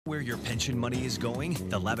Where your pension money is going,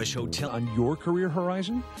 the lavish hotel on your career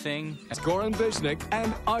horizon? Thing. Goran Visnik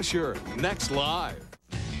and Usher, next live.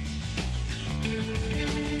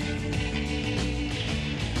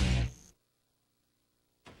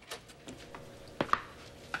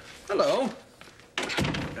 Hello.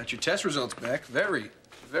 Got your test results back. Very,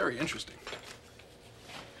 very interesting.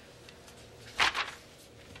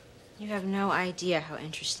 You have no idea how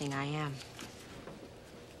interesting I am.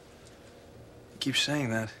 You keep saying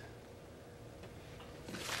that.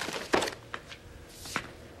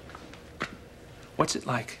 What's it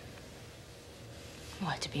like?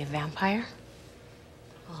 What, to be a vampire?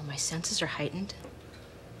 All my senses are heightened.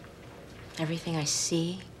 Everything I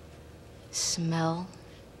see, smell,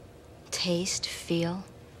 taste, feel,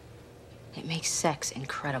 it makes sex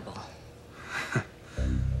incredible. I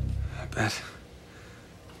bet.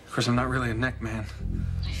 Of course, I'm not really a neck man.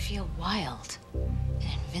 I feel wild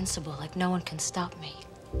and invincible, like no one can stop me.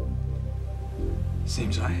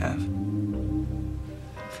 Seems I have.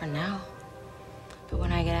 For now. But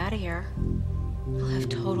when I get out of here, I'll have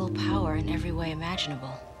total power in every way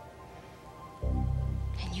imaginable.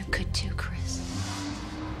 And you could too, Chris.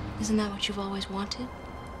 Isn't that what you've always wanted?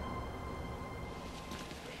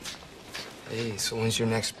 Hey, so when's your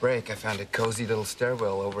next break? I found a cozy little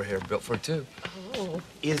stairwell over here built for two. Oh.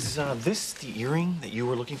 Is this the earring that you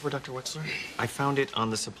were looking for, Dr. Wetzler? I found it on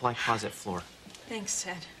the supply closet floor. Thanks,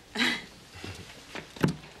 Ted.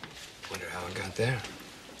 Wonder how it got there.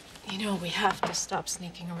 You know, we have to stop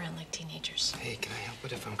sneaking around like teenagers. Hey, can I help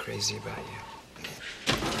it if I'm crazy about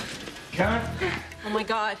you? Karen? Oh, my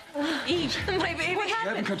God. Eve, my baby. You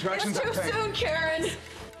having contractions? It's too soon, Karen.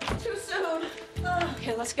 Too soon.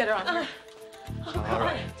 Okay, let's get her on. All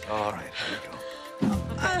right, here we go.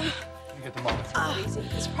 You get them all. Easy.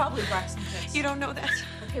 It's probably Braxton Hicks. You don't know that.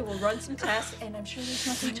 Okay, we'll run some tests, and I'm sure there's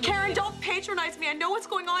nothing to Karen, don't patronize me. I know what's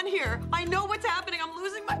going on here. I know what's happening. I'm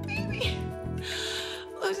losing my baby.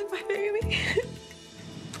 Losing my baby.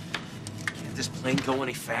 Can't this plane go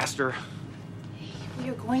any faster? We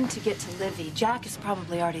are going to get to Livy. Jack is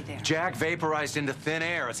probably already there. Jack vaporized into thin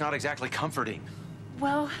air. It's not exactly comforting.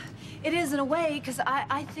 Well, it is in a way, because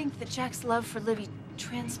I think that Jack's love for Livy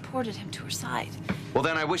transported him to her side. Well,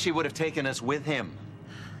 then I wish he would have taken us with him.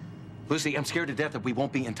 Lucy, I'm scared to death that we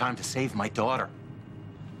won't be in time to save my daughter.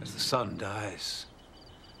 As the sun dies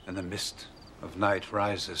and the mist of night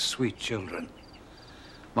rises, sweet children,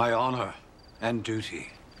 my honor and duty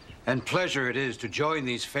and pleasure it is to join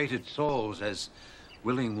these fated souls as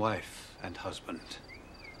willing wife and husband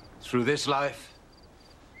through this life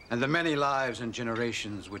and the many lives and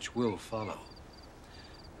generations which will follow.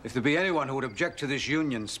 If there be anyone who would object to this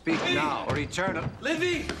union, speak now or eternal.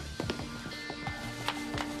 Livy!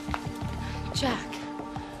 Jack.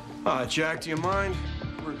 Jack, do you mind?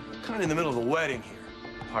 We're kind of in the middle of a wedding here.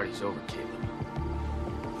 Party's over, Caleb.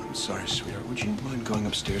 I'm sorry, sweetheart. Would you mind going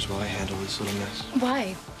upstairs while I handle this little mess?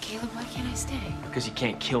 Why? Caleb, why can't I stay? Because you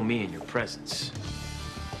can't kill me in your presence.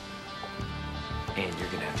 And you're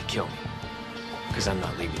gonna have to kill me. Because I'm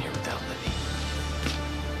not leaving here without Livy.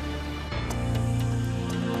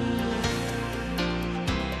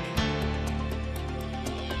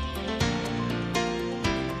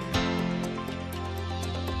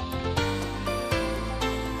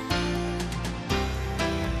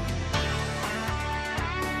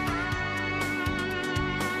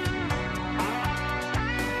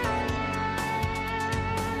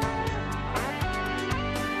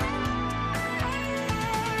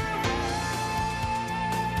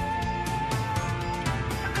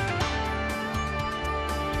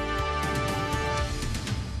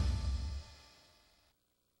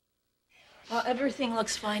 Well, everything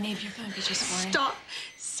looks fine, Eve. You're going to be just fine. Stop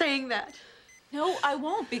saying that. No, I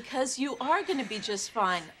won't, because you are going to be just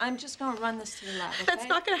fine. I'm just going to run this to the lab, okay? That's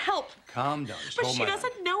not going to help. Calm down. Just But hold she my hand.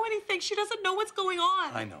 doesn't know anything. She doesn't know what's going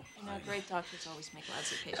on. I know. You know, great doctors always make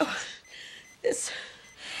lots of patients.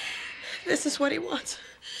 This is what he wants.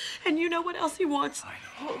 And you know what else he wants. I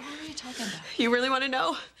know. What are you talking about? You really want to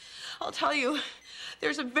know? I'll tell you.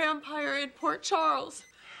 There's a vampire in Port Charles.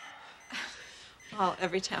 Well,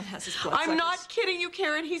 every town has its blood I'm suckers. not kidding you,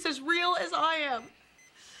 Karen. He's as real as I am.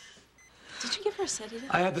 Did you give her a sedative?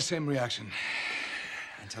 I had the same reaction.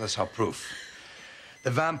 And tell us how proof.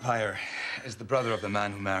 The vampire is the brother of the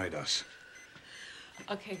man who married us.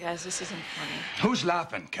 Okay, guys, this isn't funny. Who's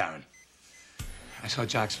laughing, Karen? I saw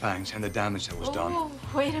Jack's fangs and the damage that was done. Oh,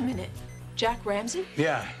 wait a minute. Jack Ramsey?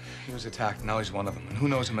 Yeah, he was attacked. Now he's one of them. And who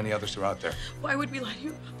knows how many others are out there. Why would we lie to you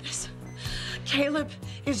about this? Caleb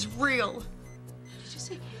is real. Did you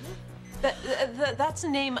say Caleb? That's the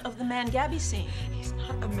name of the man Gabby's seen. He's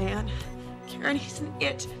not a man. Karen, he's an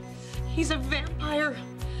it. He's a vampire.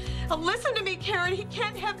 Listen to me, Karen. He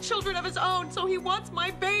can't have children of his own, so he wants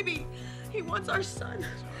my baby. He wants our son.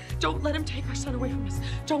 Don't let him take our son away from us.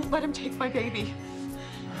 Don't let him take my baby.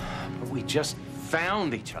 But we just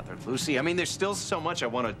found each other, Lucy. I mean, there's still so much I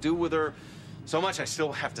want to do with her, so much I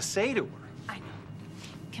still have to say to her. I know.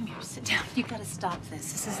 Come here, sit down. You gotta stop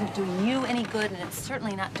this. This isn't doing you any good, and it's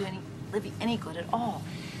certainly not doing Livy any good at all.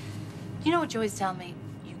 You know what Joey's telling me?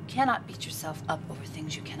 You cannot beat yourself up over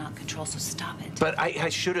things you cannot control, so stop it. But I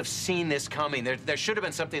should have seen this coming. There should have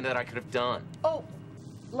been something that I could have done. Oh,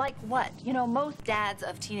 like what? You know, most dads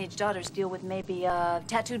of teenage daughters deal with maybe a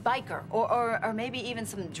tattooed biker or maybe even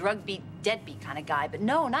some drug-beat, deadbeat kind of guy. But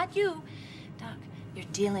no, not you. Doc, you're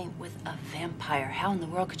dealing with a vampire. How in the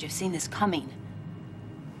world could you have seen this coming?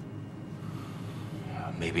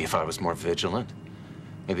 Maybe if I was more vigilant.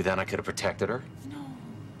 Maybe then I could have protected her. No,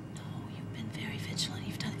 you've been very vigilant.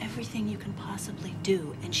 You've done everything you can possibly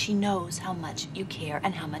do, and she knows how much you care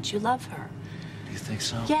and how much you love her. Do you think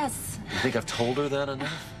so? Yes. You think I've told her that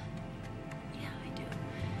enough? Yeah, I do.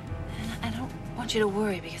 And I don't want you to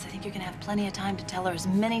worry, because I think you're gonna have plenty of time to tell her as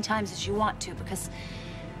many times as you want to, because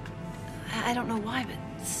I don't know why,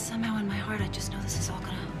 but somehow in my heart I just know this is all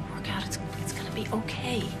gonna work out. It's gonna be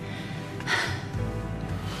okay.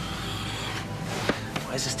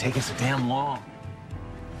 Why is this taking so damn long?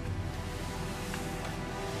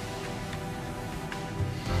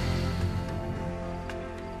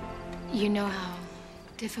 You know how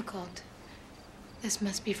difficult this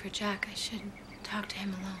must be for Jack. I should talk to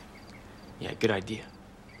him alone. Yeah, good idea.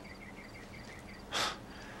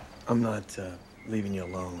 I'm not leaving you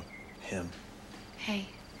alone with him. Hey,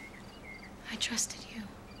 I trusted you,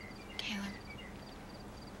 Caleb.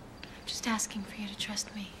 I'm just asking for you to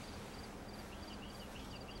trust me.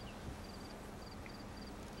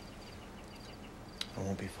 I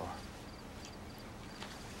won't be far.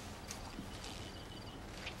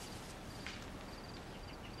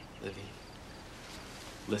 Livy,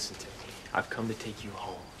 listen to me. I've come to take you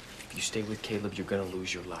home. If you stay with Caleb, you're gonna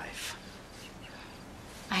lose your life.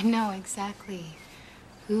 I know exactly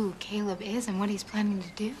who Caleb is and what he's planning to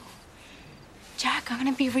do. Jack, I'm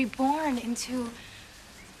gonna be reborn into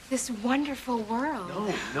this wonderful world.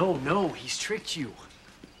 No, he's tricked you.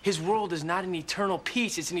 His world is not an eternal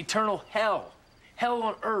peace, it's an eternal hell. Hell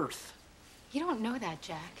on earth. You don't know that,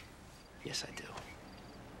 Jack. Yes, I do.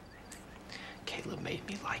 Caleb made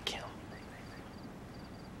me like him.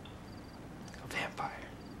 A vampire.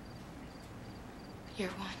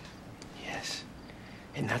 You're one. Yes.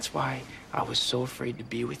 And that's why I was so afraid to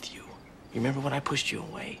be with you. You remember when I pushed you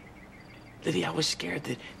away? Livy, I was scared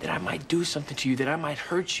that I might do something to you, that I might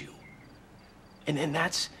hurt you. And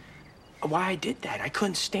that's why I did that. I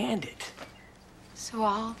couldn't stand it. So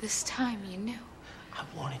all this time you knew? I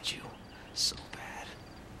wanted you so bad.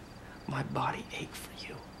 My body ached for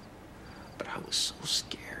you. But I was so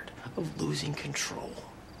scared of losing control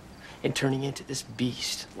and turning into this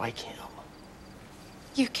beast like him.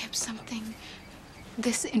 You kept something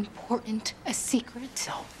this important a secret?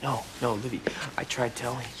 No, Livy. I tried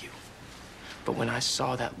telling you. But when I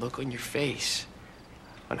saw that look on your face,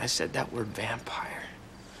 when I said that word vampire,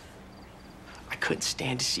 I couldn't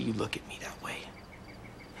stand to see you look at me that way.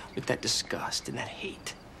 With that disgust and that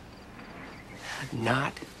hate.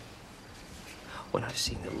 Not when I've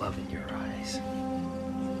seen the love in your eyes.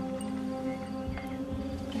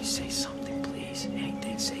 You say something, please.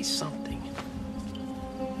 Anything, say something.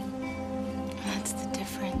 That's the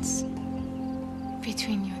difference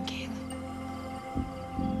between you and Caleb.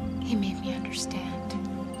 He made me understand,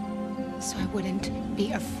 so I wouldn't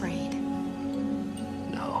be afraid.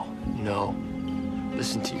 No.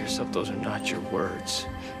 Listen to yourself. Those are not your words.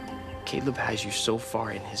 Caleb has you so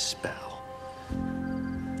far in his spell.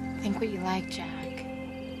 Think what you like, Jack.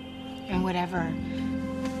 And whatever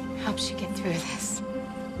helps you get through this.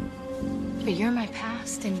 But you're my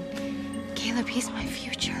past, and Caleb, he's my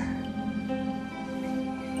future.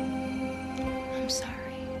 I'm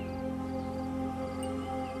sorry.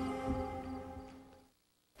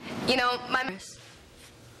 You know, an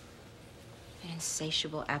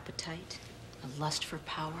insatiable appetite, a lust for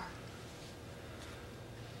power.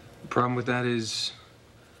 The problem with that is...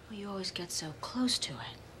 Well, you always get so close to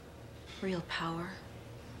it. Real power.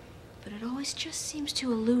 But it always just seems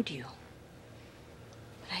to elude you.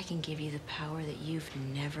 But I can give you the power that you've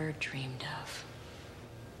never dreamed of.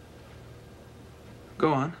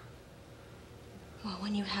 Go on. Well,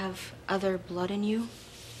 when you have other blood in you,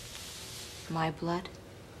 my blood,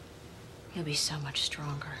 you'll be so much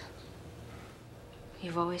stronger.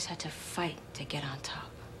 You've always had to fight to get on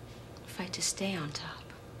top. Fight to stay on top.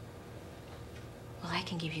 Well, I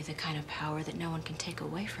can give you the kind of power that no one can take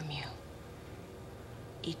away from you.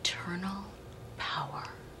 eternal power.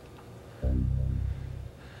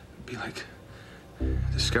 It'd be like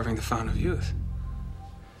discovering the fountain of youth.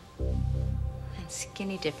 And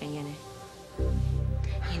skinny dipping in it.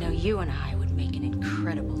 You know, you and I would make an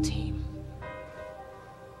incredible team.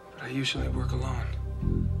 But I usually work alone.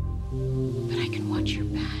 But I can watch your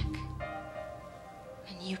back.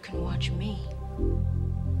 And you can watch me.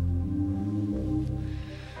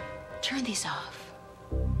 Turn these off.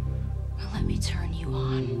 And let me turn you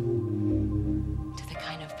on to the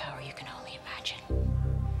kind of power you can only imagine.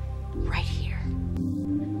 Right here.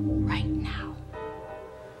 Right now.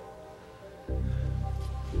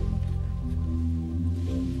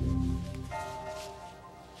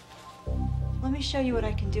 Let me show you what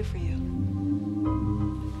I can do for you.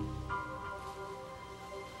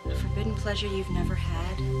 A forbidden pleasure you've never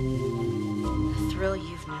had. A thrill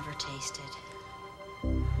you've never tasted.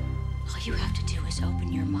 All you have to do is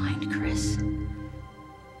open your mind, Chris. And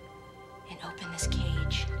open this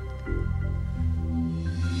cage.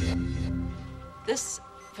 This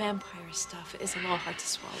vampire stuff is a little hard to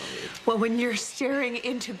swallow. Well, when you're staring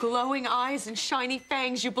into glowing eyes and shiny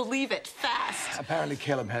fangs, you believe it fast. Apparently,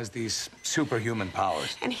 Caleb has these superhuman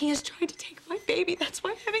powers. And he is trying to take my baby. That's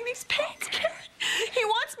why I'm having these pains, Karen. He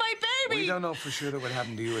wants my baby. We don't know for sure that what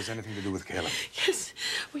happened to you has anything to do with Caleb. Yes,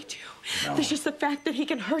 we do. No. There's just the fact that he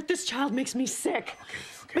can hurt this child makes me sick.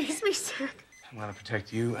 Okay. Makes me sick. I'm gonna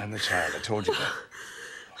protect you and the child. I told you that.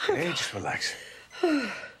 Okay, just relax.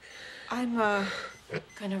 I'm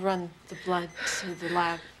gonna run the blood to the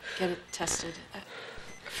lab, get it tested.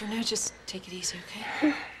 For now, just take it easy,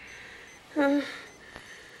 okay? It's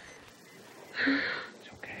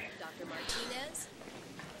okay. Dr. Martinez,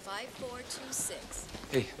 5426.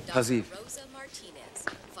 Hey, how's Eve? Rosa Martinez,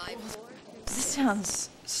 5426. This sounds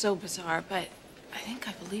so bizarre, but I think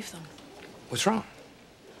I believe them. What's wrong?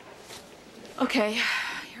 Okay,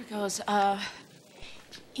 here goes.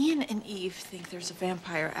 Ian and Eve think there's a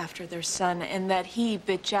vampire after their son, and that he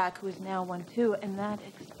bit Jack, who is now one too, and that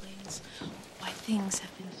explains why things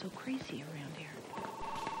have been so crazy around here.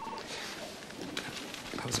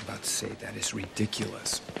 I was about to say that is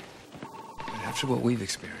ridiculous. But after what we've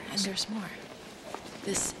experienced. And there's more.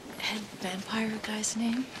 This head vampire guy's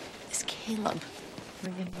name is Caleb.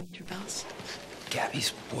 Ringing your bells?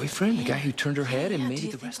 Gabby's boyfriend? The guy who turned her head and made Do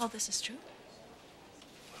you the think rest? all this is true?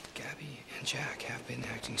 Gabby and Jack have been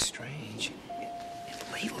acting strange. And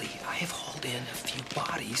lately, I have hauled in a few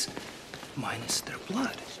bodies, minus their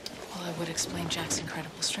blood. Well, it would explain Jack's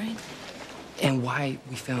incredible strength. And why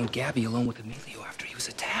we found Gabby alone with Emilio after he was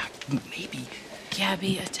attacked. Maybe.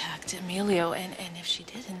 Gabby attacked Emilio, and if she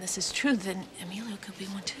did, and this is true, then Emilio could be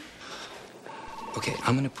one too. Okay,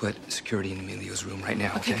 I'm gonna put security in Emilio's room right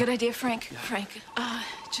now, okay? Okay, good idea, Frank. Yeah. Frank,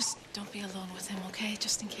 just don't be alone with him, okay?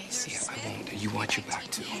 Just in case. Yeah, I won't. You watch your back,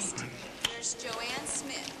 too. There's Joanne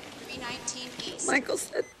Smith, 319 East. Michael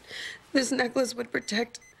said this necklace would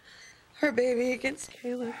protect her baby against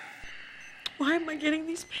Caleb. Why am I getting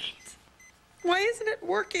these pains? Why isn't it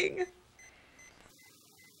working?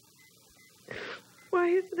 Why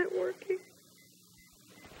isn't it working?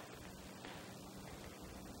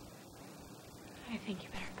 I think you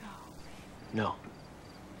better go. No.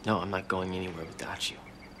 No, I'm not going anywhere without you.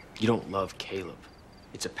 You don't love Caleb.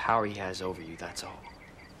 It's a power he has over you, that's all.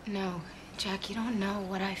 No, Jack, you don't know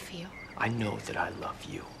what I feel. I know that I love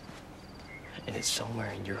you. And it's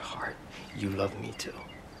somewhere in your heart you love me too.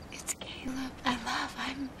 It's Caleb I love.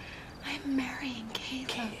 I'm marrying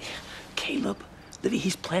Caleb. Caleb? Livy,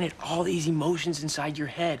 he's planted all these emotions inside your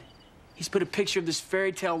head. He's put a picture of this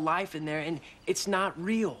fairy tale life in there, and it's not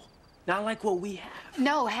real. Not like what we have.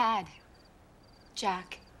 No, had.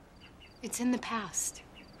 Jack, it's in the past.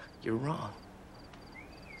 You're wrong.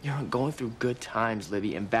 You're going through good times,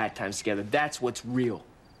 Livy, and bad times together. That's what's real.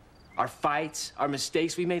 Our fights, our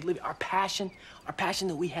mistakes we made, Livy, our passion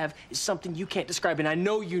that we have is something you can't describe, and I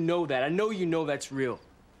know you know that. I know you know that's real.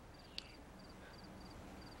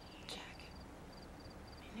 Jack,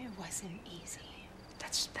 it wasn't easy.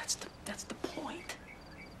 That's the point.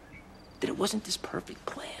 That it wasn't this perfect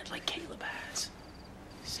plan like Caleb has.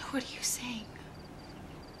 So what are you saying?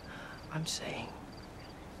 I'm saying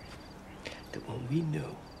that when we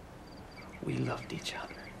knew we loved each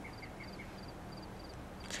other,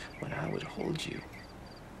 when I would hold you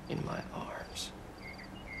in my arms,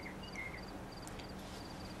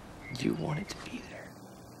 you wanted to be there.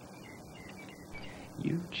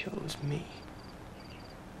 You chose me.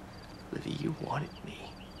 Livy, you wanted me.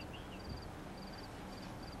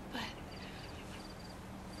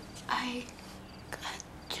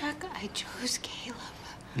 Jack, I chose Caleb.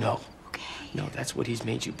 No. Okay. No, that's what he's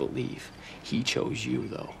made you believe. He chose you,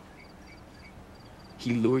 though.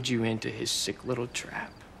 He lured you into his sick little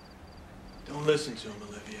trap. Don't listen to him,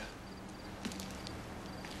 Olivia.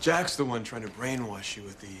 Jack's the one trying to brainwash you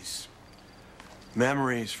with these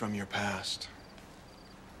memories from your past.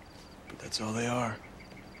 But that's all they are.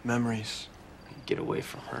 Memories. Get away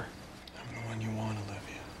from her. I'm the one you want,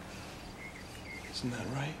 Olivia. Isn't that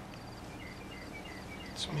right?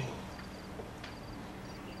 It's me.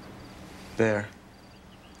 There.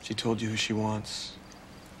 She told you who she wants.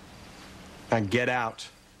 Now get out,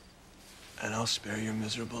 and I'll spare your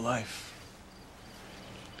miserable life.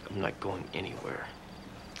 I'm not going anywhere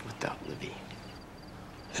without Livy.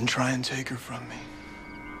 Then try and take her from me.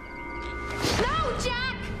 No,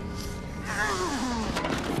 Jack!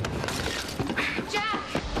 Jack!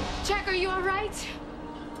 Jack, are you all right?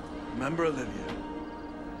 Remember, Olivia,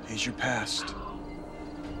 he's your past.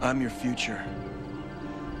 I'm your future.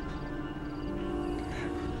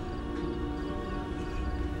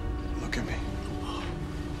 Look at me.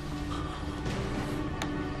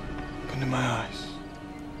 Look into my eyes.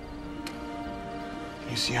 Can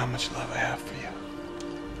you see how much love I have for you?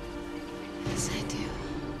 Yes, I do.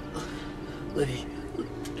 Livy,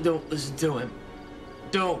 don't listen to him.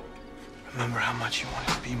 Don't. Remember how much you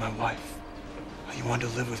wanted to be my wife. How you wanted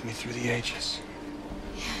to live with me through the ages.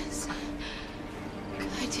 Yes,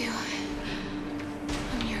 I do.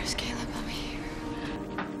 I'm yours, Caleb. I'm here.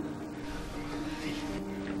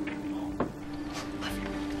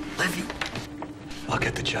 Livy. I'll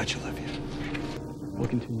get the judge, Olivia. We'll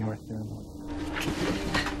continue our ceremony.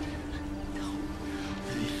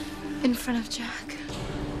 In front of Jack.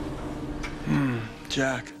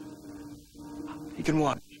 Jack. He can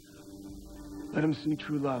watch. Let him see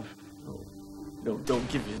true love. No, don't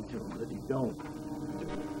give in to him, Livy. Don't.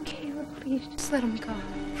 Caleb, please, just let him go.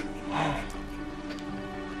 Oh.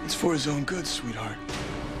 It's for his own good, sweetheart.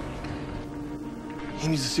 He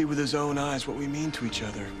needs to see with his own eyes what we mean to each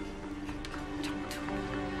other.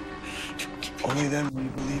 Only then will you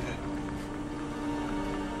believe it.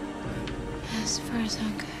 Yes, for his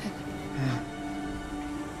own good.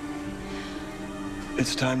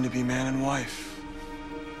 It's time to be man and wife.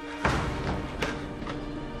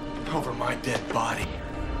 Over my dead body.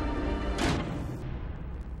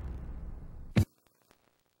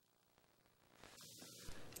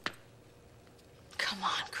 Come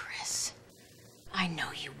on, Chris. I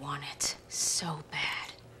know you want it so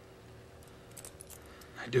bad.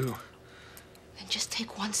 I do. Then just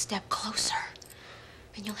take one step closer.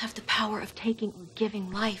 And you'll have the power of taking or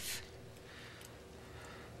giving life.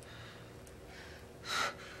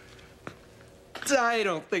 I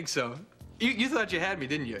don't think so. You thought you had me,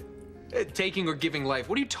 didn't you? Taking or giving life.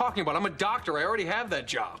 What are you talking about? I'm a doctor. I already have that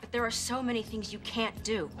job. But there are so many things you can't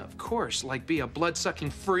do. Of course, like be a blood-sucking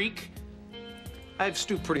freak. I've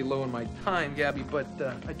stooped pretty low in my time, Gabby, but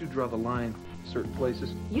I do draw the line in certain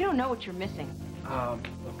places. You don't know what you're missing.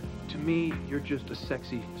 Look, to me, you're just a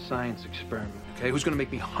sexy science experiment, okay? Who's gonna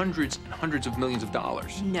make me hundreds and hundreds of millions of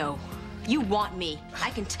dollars? No. You want me. I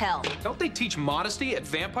can tell. Don't they teach modesty at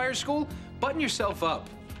vampire school? Button yourself up.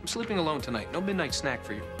 I'm sleeping alone tonight. No midnight snack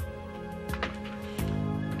for you.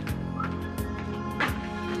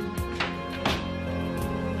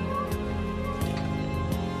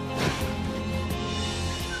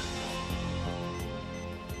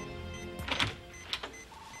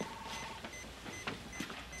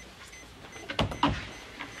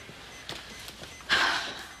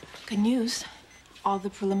 Good news. All the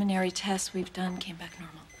preliminary tests we've done came back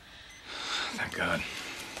normal. Thank God.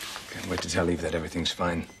 Can't wait to tell Eve that everything's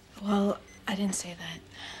fine. Well, I didn't say that.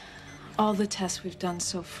 All the tests we've done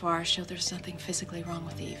so far show there's nothing physically wrong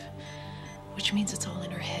with Eve, which means it's all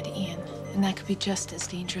in her head, Ian, and that could be just as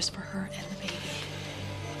dangerous for her and the baby.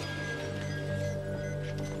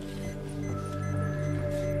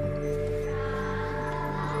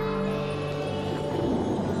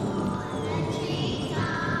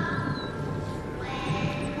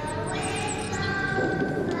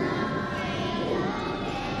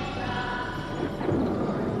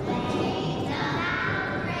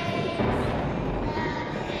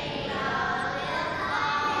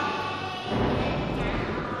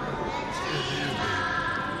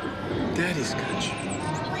 Daddy's got you.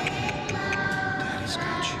 Daddy's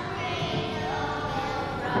got you.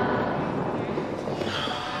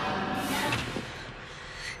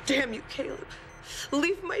 Damn you, Caleb.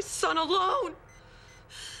 Leave my son alone.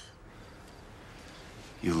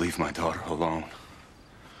 You leave my daughter alone.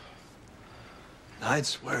 I'd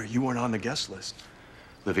swear you weren't on the guest list.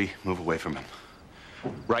 Livy, move away from him.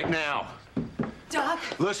 Right now. Doc.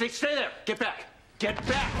 Lucy, stay there. Get back. Get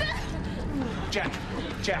back.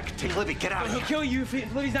 Jack, take Livy. Get out of here. He'll kill you if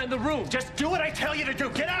Livy's not in the room. Just do what I tell you to do.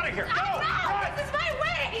 Get out of here. Go. This is my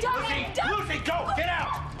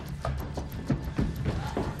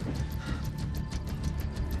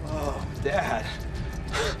Dad.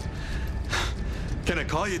 Can I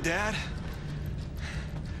call you Dad?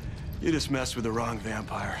 You just messed with the wrong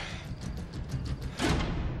vampire.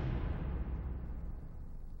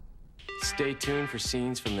 Stay tuned for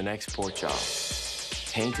scenes from the next Port Charles.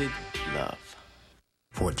 Tainted Love.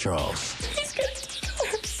 Port Charles. He's gonna kill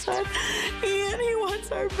our son. Ian, he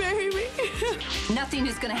wants our baby. Nothing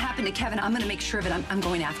is gonna happen to Kevin. I'm gonna make sure of it. I'm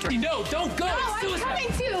going after him. No, don't go. No, I'm coming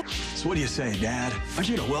too. So what do you say, Dad? Aren't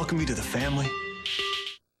you gonna welcome me to the family?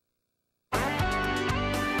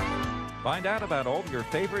 Find out about all your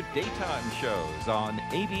favorite daytime shows on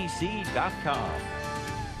abc.com.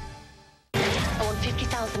 I want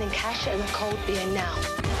 50,000 in cash and a cold beer now.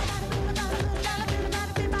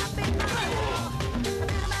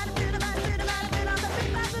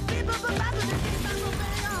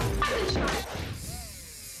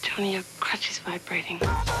 Johnny, your crutch is vibrating.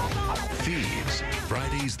 Thieves,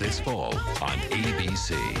 Fridays this fall on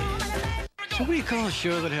ABC. So what do you call a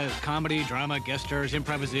show that has comedy, drama, guest stars,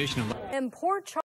 improvisation, and... And Port Charles.